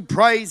courts with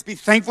praise. Be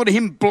thankful to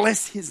him.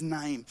 Bless his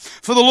name.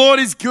 For the Lord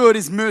is good.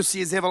 His mercy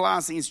is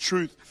everlasting. His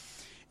truth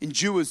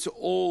endures to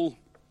all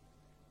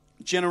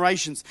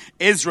generations.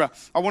 Ezra,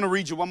 I want to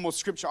read you one more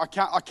scripture. I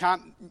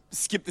can't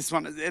skip this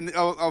one, and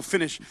I'll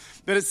finish.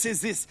 But it says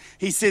this.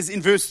 He says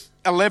in verse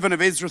 11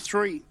 of Ezra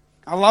 3.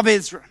 I love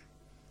Ezra.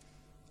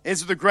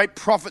 Ezra, the great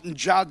prophet and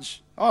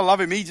judge. Oh, I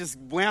love him. He just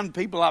wound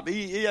people up.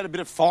 He had a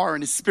bit of fire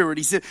in his spirit.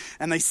 He said,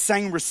 and they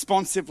sang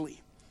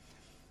responsively,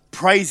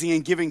 praising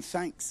and giving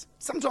thanks.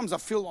 Sometimes I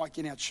feel like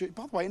in our church,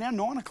 by the way, in our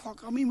 9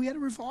 o'clock, we had a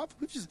revival.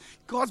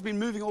 God's been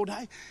moving all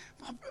day.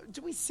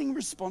 Do we sing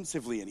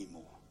responsively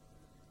anymore?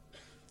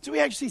 Do we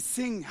actually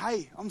sing,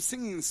 hey, I'm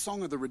singing the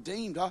song of the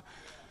redeemed. I'm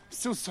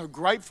still so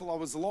grateful I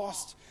was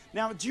lost.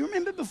 Now, do you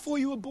remember before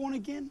you were born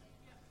again?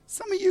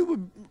 Some of you were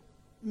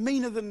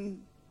meaner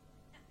than...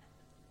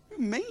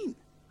 mean.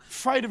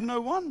 Afraid of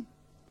no one.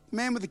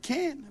 Man with a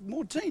can of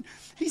Mortine.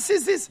 He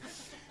says this,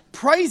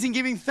 praising,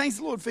 giving thanks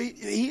to the Lord, for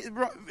he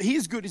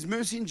is good, his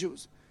mercy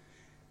endures.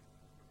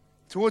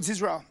 Towards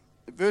Israel.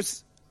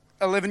 Verse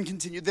 11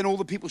 continued, then all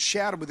the people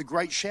shouted with a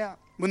great shout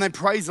when they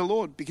praised the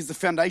Lord because the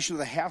foundation of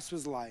the house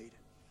was laid.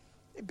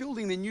 They're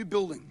building their new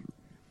building.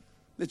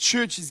 The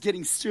church is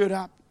getting stirred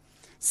up.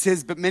 It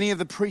says, but many of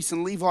the priests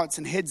and Levites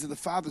and heads of the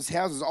fathers'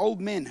 houses, old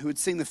men who had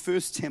seen the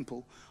first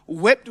temple,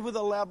 wept with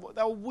a loud voice.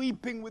 They were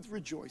weeping with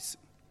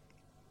rejoicing.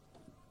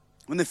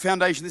 When the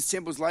foundation of this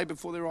temple was laid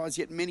before their eyes,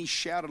 yet many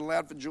shouted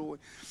aloud for joy,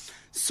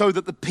 so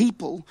that the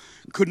people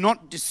could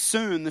not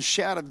discern the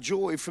shout of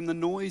joy from the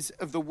noise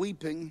of the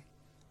weeping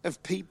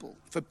of people.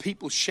 For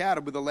people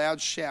shouted with a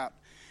loud shout,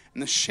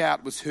 and the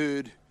shout was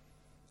heard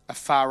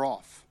afar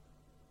off.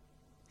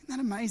 Isn't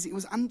that amazing? It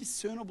was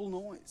undiscernible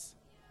noise.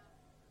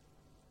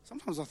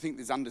 Sometimes I think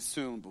there's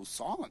undiscernible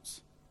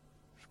silence.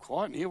 It's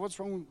quiet in here. What's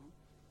wrong?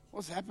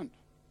 What's happened?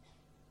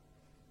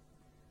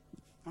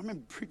 I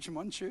remember preaching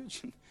one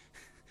church and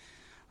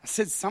I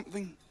said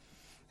something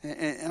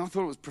and I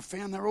thought it was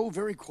profound. They were all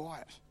very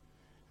quiet.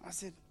 I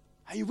said,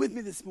 are you with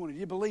me this morning? Do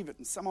you believe it?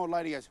 And some old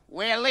lady goes,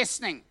 we're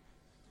listening.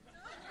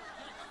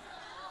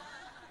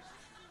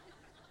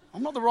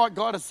 I'm not the right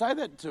guy to say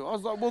that to. I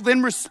was like, well,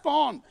 then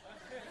respond.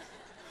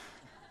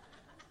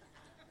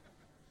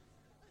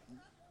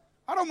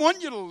 I don't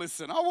want you to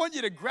listen. I want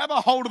you to grab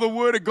a hold of the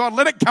word of God.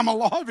 Let it come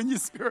alive in your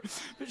spirit.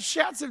 But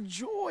shouts of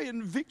joy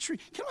and victory.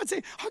 Can I tell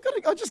you,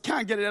 I just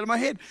can't get it out of my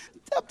head.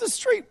 Up the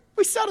street,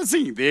 we started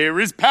singing, there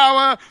is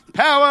power,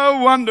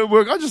 power, wonder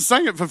work. I just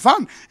sang it for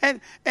fun.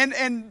 And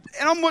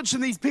I'm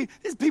watching these people.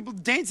 There's people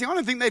dancing. I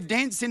don't think they've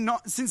danced since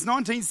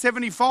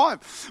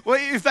 1975. Well,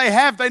 if they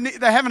have, they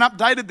haven't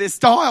updated their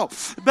style.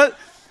 But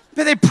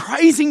they're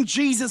praising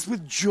Jesus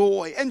with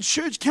joy. And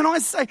church, can I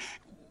say,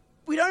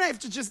 we don't have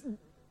to just...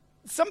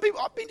 Some people,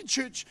 I've been to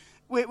church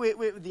where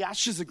the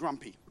ushers are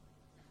grumpy.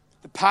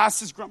 The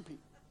pastor's grumpy.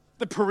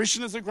 The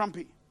parishioners are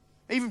grumpy.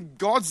 Even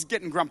God's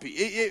getting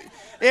grumpy.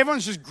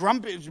 Everyone's just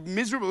grumpy,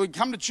 miserable. They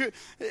come to church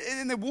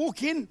and they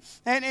walk in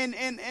and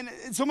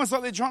it's almost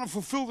like they're trying to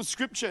fulfill the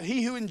scripture.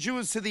 He who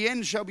endures to the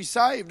end shall be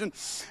saved. And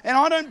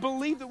I don't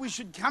believe that we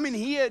should come in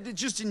here to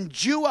just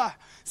endure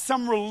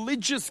some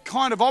religious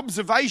kind of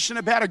observation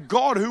about a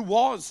God who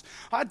was.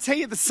 I tell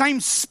you, the same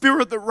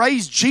spirit that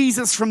raised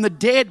Jesus from the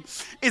dead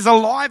is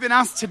alive in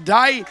us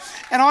today.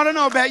 And I don't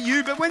know about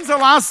you, but when's the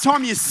last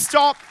time you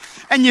stopped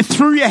and you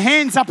threw your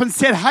hands up and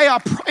said, hey, I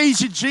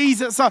praise you,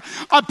 Jesus.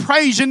 I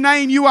praise your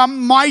name. You are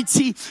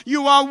mighty.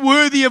 You are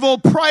worthy of all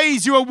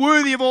praise. You are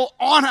worthy of all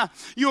honor.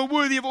 You are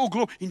worthy of all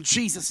glory. In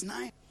Jesus'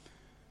 name.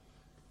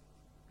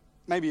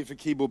 Maybe if a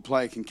keyboard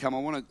player can come, I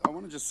want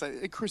to just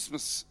say, at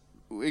Christmas,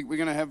 we're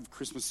going to have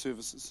Christmas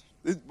services.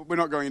 We're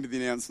not going into the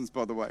announcements,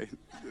 by the way.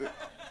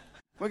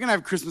 We're going to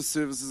have Christmas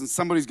services and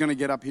somebody's going to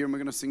get up here and we're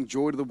going to sing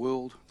Joy to the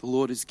World. The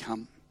Lord is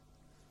come.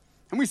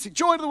 And we sing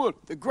Joy to the World,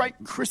 the great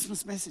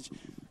Christmas message.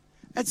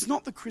 It's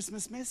not the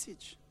Christmas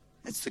message.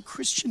 It's the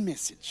Christian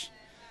message.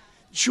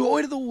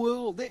 Joy to the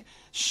world. There,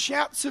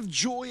 shouts of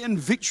joy and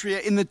victory are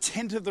in the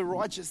tent of the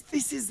righteous.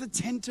 This is the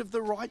tent of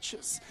the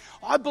righteous.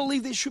 I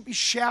believe there should be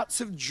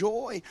shouts of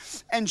joy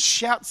and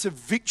shouts of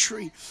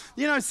victory.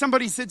 You know,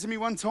 somebody said to me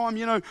one time,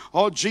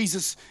 oh,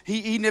 Jesus,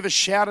 he never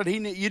shouted.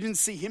 You didn't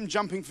see him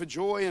jumping for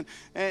joy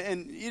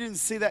and you didn't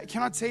see that.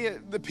 Can I tell you,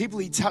 the people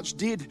he touched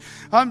did.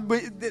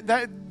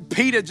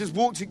 Peter just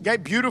walked,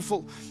 gave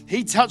beautiful.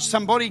 He touched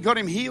somebody, got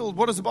him healed.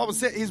 What does the Bible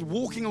say? He's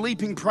walking,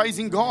 leaping,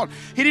 praising God.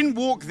 He didn't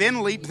walk,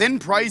 then leap, then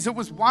praise. It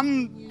was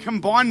one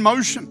combined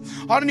motion.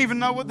 I don't even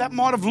know what that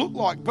might have looked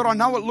like, but I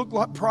know it looked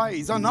like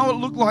praise. I know it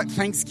looked like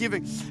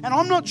thanksgiving. And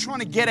I'm not trying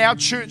to get our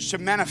church to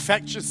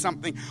manufacture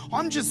something.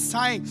 I'm just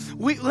saying,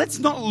 let's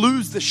not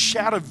lose the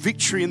shout of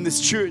victory in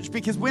this church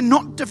because we're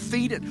not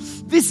defeated.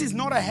 This is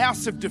not a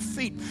house of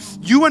defeat.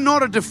 You are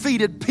not a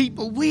defeated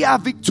people. We are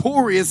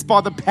victorious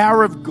by the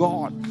power of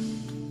God.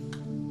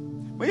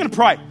 We're going to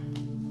pray.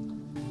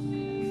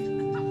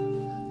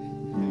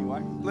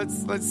 Anyway,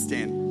 let's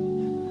stand.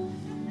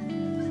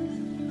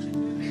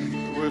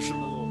 Worship the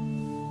Lord.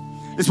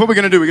 This is what we're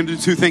going to do. We're going to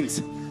do two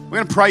things. We're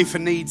going to pray for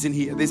needs in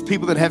here. There's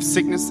people that have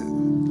sickness,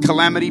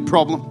 calamity,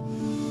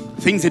 problem.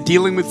 Things are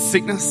dealing with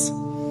sickness,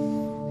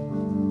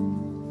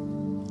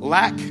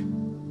 lack,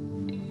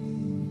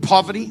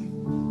 poverty.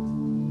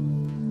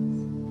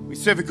 We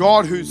serve a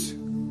God who's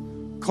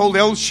called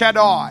El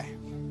Shaddai,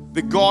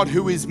 the God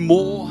who is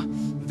more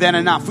than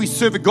enough. We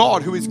serve a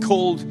God who is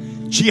called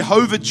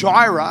Jehovah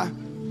Jireh,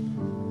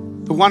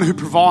 the one who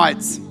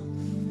provides.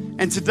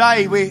 And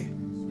today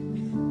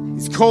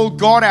it's called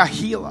God our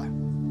Healer.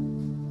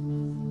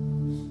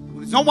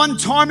 There's not one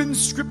time in the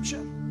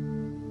scripture,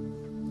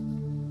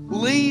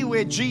 Lee,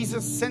 where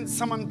Jesus sent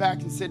someone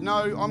back and said, no,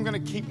 I'm going to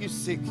keep you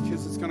sick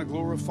because it's going to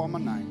glorify my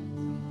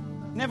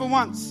name. Never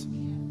once.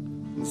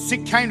 The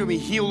sick came to me,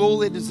 healed all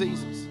their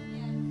diseases.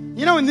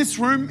 You know, in this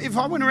room, if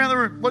I went around the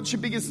room, what's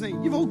your biggest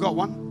need? You've all got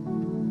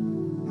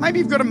one. Maybe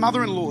you've got a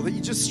mother-in-law that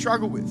you just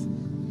struggle with.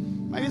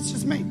 Maybe it's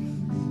just me.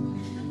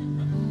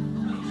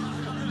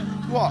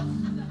 What?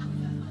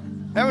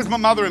 That was my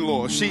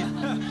mother-in-law. She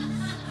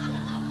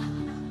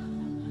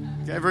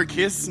gave her a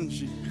kiss and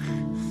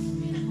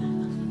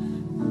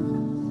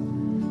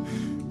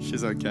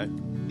she's okay.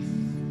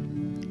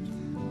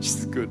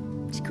 She's good.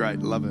 She's great.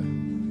 Love her.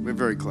 We're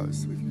very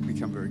close. We've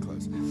become very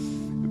close.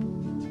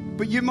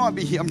 But you might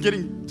be here. I'm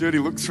getting dirty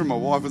looks from my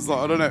wife. It's like,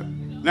 I don't know.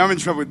 Now I'm in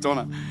trouble with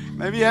Donna.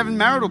 Maybe you're having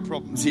marital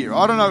problems here.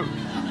 I don't know.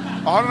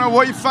 I don't know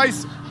what you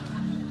face.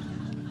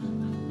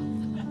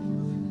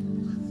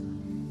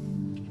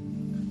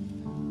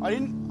 I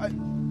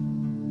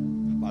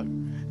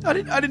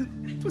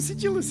didn't. Pussy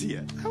Gillis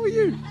here. How are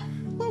you?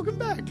 Welcome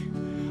back.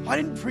 I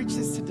didn't preach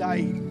this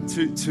today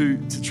to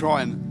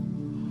try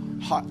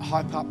and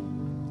hype up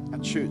a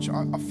church.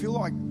 I feel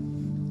like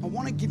I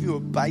want to give you a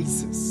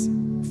basis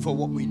for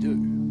what we do.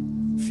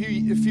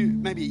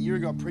 Maybe a year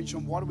ago, I preached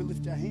on why do we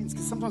lift our hands?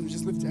 Because sometimes we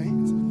just lift our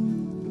hands.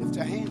 We lift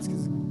our hands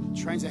because it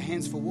trains our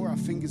hands for war, our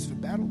fingers for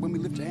battle. When we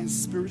lift our hands,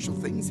 spiritual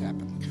things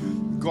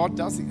happen. God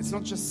does it. It's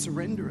not just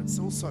surrender. It's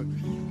also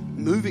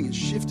moving and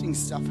shifting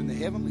stuff in the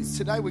heavenlies.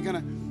 Today, we're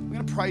gonna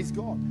praise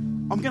God.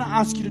 I'm going to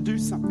ask you to do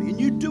something, and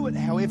you do it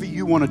however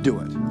you want to do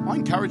it. I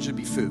encourage you to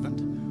be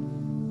fervent,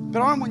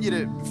 but I don't want you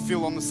to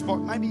feel on the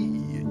spot. Maybe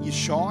you're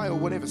shy or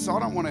whatever, so I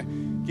don't want to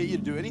get you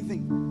to do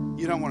anything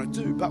you don't want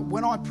to do. But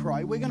when I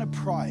pray, we're going to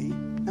pray,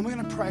 and we're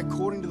going to pray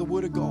according to the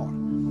Word of God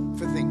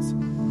for things.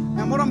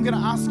 And what I'm going to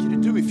ask you to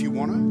do, if you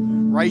want to,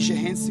 raise your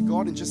hands to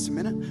God in just a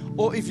minute,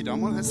 or if you don't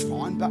want to, that's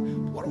fine. But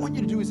what I want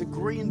you to do is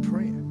agree in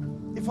prayer.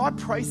 If I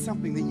pray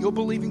something that you're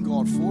believing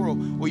God for,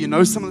 or you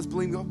know someone that's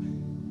believing God,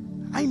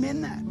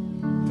 amen that.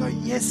 Go,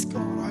 yes,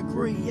 God, I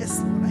agree. Yes,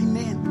 Lord,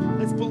 amen.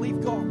 Let's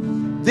believe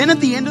God. Then at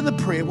the end of the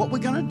prayer, what we're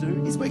going to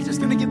do is we're just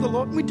going to give the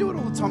Lord, and we do it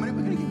all the time, and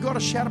we're going to give God a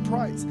shout of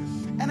praise.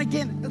 And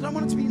again, I don't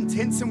want it to be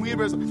intense and weird,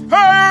 where it's like,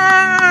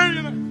 hey,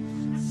 you know,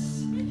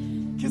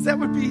 because that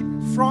would be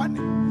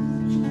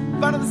frightening.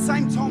 But at the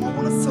same time, I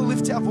want us to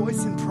lift our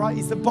voice in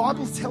praise. The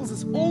Bible tells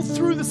us all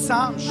through the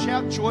Psalms,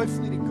 shout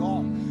joyfully to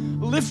God.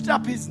 Lift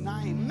up His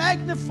name.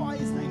 Magnify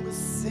His name with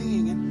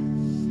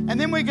singing. And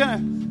then we're going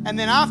to, and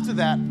then after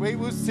that, we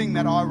will sing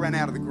that I Ran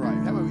Out of the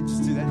Grave. How about we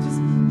just do that? Just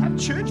have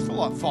church for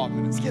like 5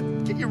 minutes. Get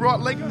your right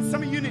leg on.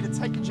 Some of you need to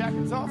take your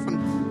jackets off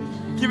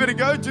and give it a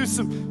go. Do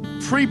some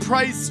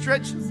pre-praise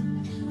stretches.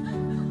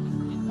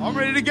 I'm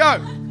ready to go.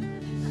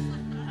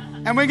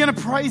 And we're going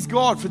to praise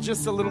God for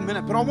just a little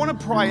minute. But I want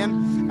to pray,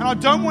 and I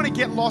don't want to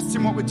get lost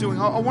in what we're doing.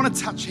 I want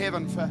to touch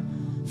heaven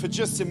for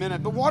just a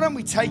minute. But why don't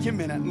we take a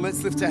minute and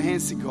let's lift our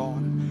hands to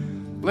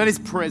God. Let His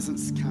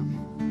presence come.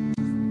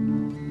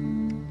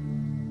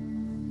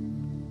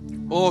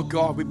 Oh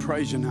God, we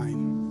praise your name.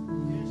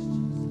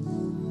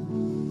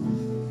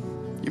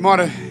 You might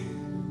have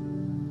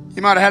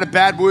had a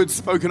bad word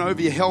spoken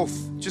over your health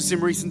just in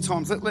recent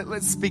times.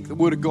 Let's speak the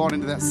word of God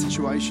into that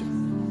situation.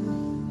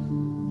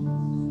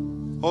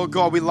 Oh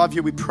God, we love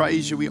you, we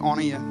praise you, we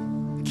honor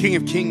you. King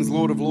of kings,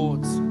 Lord of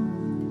lords.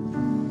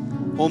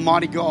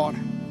 Almighty God.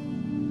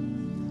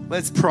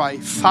 Let's pray.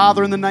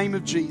 Father, in the name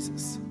of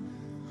Jesus.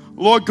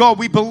 Lord God,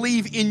 we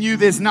believe in you.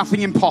 There's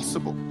nothing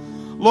impossible.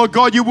 Lord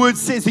God, your word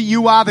says that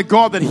you are the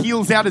God that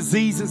heals our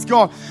diseases.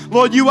 God,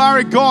 Lord, you are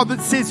a God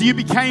that says you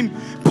became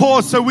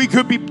poor so we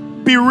could be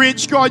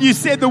rich. God, you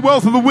said the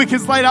wealth of the wicked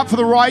is laid up for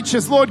the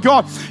righteous. Lord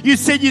God, you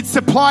said you'd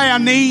supply our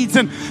needs.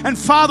 And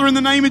Father, in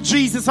the name of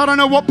Jesus, I don't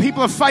know what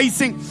people are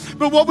facing,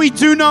 but what we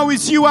do know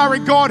is you are a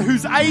God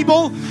who's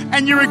able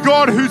and you're a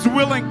God who's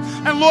willing.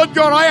 And Lord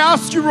God, I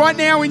ask you right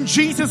now in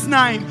Jesus'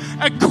 name,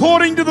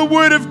 according to the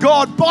word of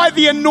God, by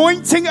the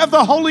anointing of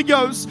the Holy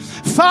Ghost,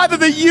 Father,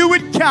 that you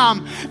would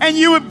come and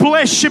you would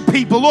bless your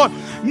people. Lord,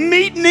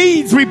 meet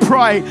needs, we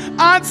pray.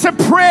 Answer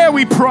prayer,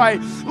 we pray.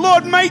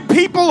 Lord, make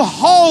people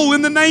whole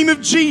in the name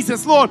of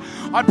Jesus. Lord,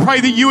 I pray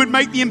that you would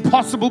make the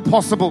impossible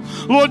possible.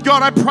 Lord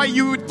God, I pray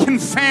you would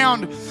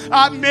confound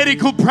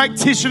medical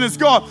practitioners.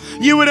 God,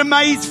 you would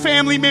amaze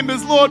family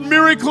members. Lord,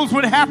 miracles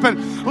would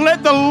happen.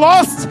 Let the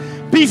lost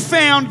be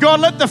found. God,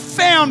 let the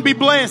found be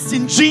blessed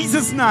in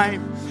Jesus'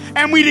 name.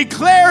 And we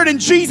declare it in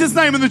Jesus'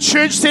 name. And the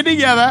church said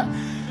together,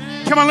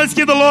 come on, let's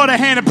give the Lord a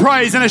hand of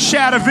praise and a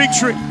shout of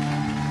victory.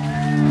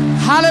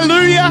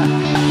 Hallelujah.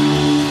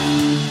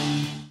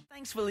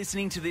 Thanks for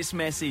listening to this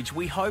message.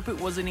 We hope it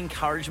was an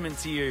encouragement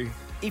to you.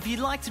 If you'd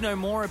like to know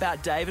more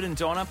about David and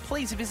Donna,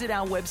 please visit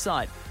our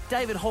website,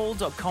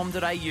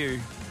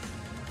 davidhall.com.au.